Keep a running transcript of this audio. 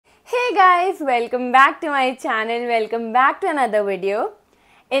Hey guys, welcome back to my channel. Welcome back to another video.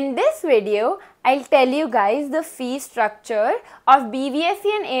 In this video, I'll tell you guys the fee structure of BVSC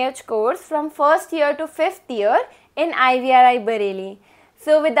and AH course from first year to fifth year in IVRI Bareilly.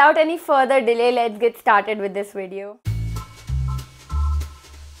 So without any further delay, let's get started with this video.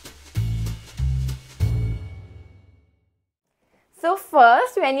 So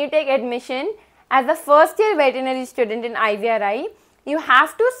first, when you take admission as a first year veterinary student in IVRI, you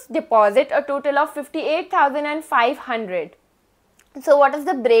have to deposit a total of 58,500. So what is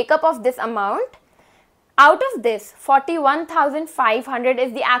the breakup of this amount? Out of this, 41,500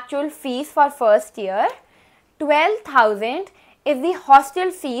 is the actual fees for first year, 12,000 is the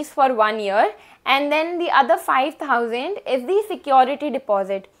hostel fees for 1 year, and then the other 5,000 is the security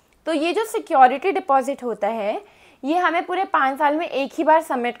deposit. तो ये जो security deposit होता है, ये हमें पूरे 5 साल में एक ही बार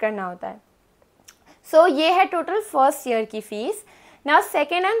सबमिट करना होता है. सो ये है टोटल फर्स्ट ईयर की fees. Now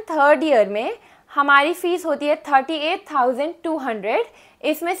second and third year में हमारी फ़ीस होती है 38,200.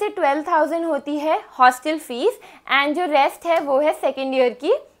 इसमें से 12,000 होती है हॉस्टल फ़ीस एंड जो रेस्ट है वो है सेकेंड ईयर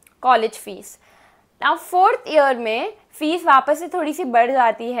की college fees. Now fourth year में फ़ीस वापस से थोड़ी सी बढ़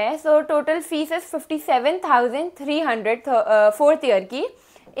जाती है. So total fees is 57,300 fourth year की.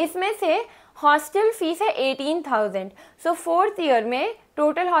 इसमें से हॉस्टल फीस है 18,000. सो फोर्थ ईयर में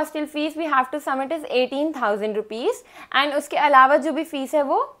total hostel fees we have to submit is 18,000 rupees and उसके अलावा जो भी फीस है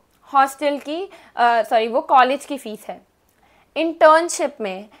वो हॉस्टल की वो कॉलेज की फ़ीस है. इंटर्नशिप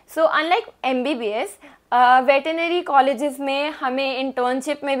में so unlike MBBS veterinary colleges में हमें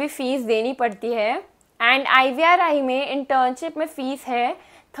इंटर्नशिप में भी फ़ीस देनी पड़ती है एंड IVRI में इंटर्नशिप में फ़ीस है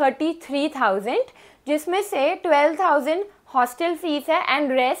 33,000 जिसमें से 12,000 हॉस्टल फीस है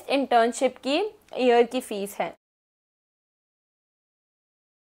एंड रेस्ट इंटर्नशिप की ईयर की फ़ीस है.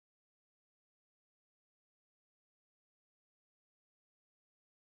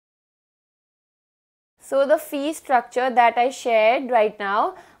 So the fee structure that I shared right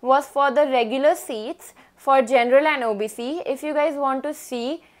now was for the regular seats for general and OBC. If you guys want to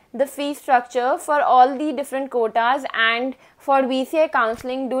see the fee structure for all the different quotas and for BCI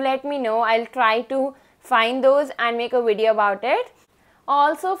counseling, do let me know. I'll try to find those and make a video about it.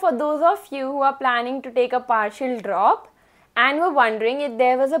 Also, for those of you who are planning to take a partial drop and were wondering if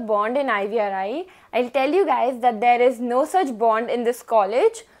there was a bond in IVRI, I'll tell you guys that there is no such bond in this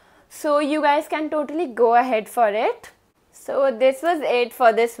college. So you guys can totally go ahead for it. So this was it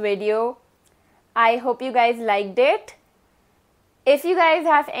for this video. I hope you guys liked it. If you guys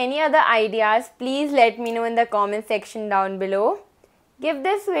have any other ideas, please let me know in the comment section down below. Give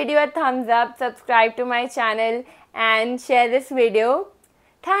this video a thumbs up, subscribe to my channel and share this video.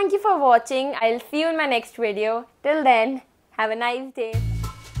 Thank you for watching. I'll see you in my next video. Till then, have a nice day.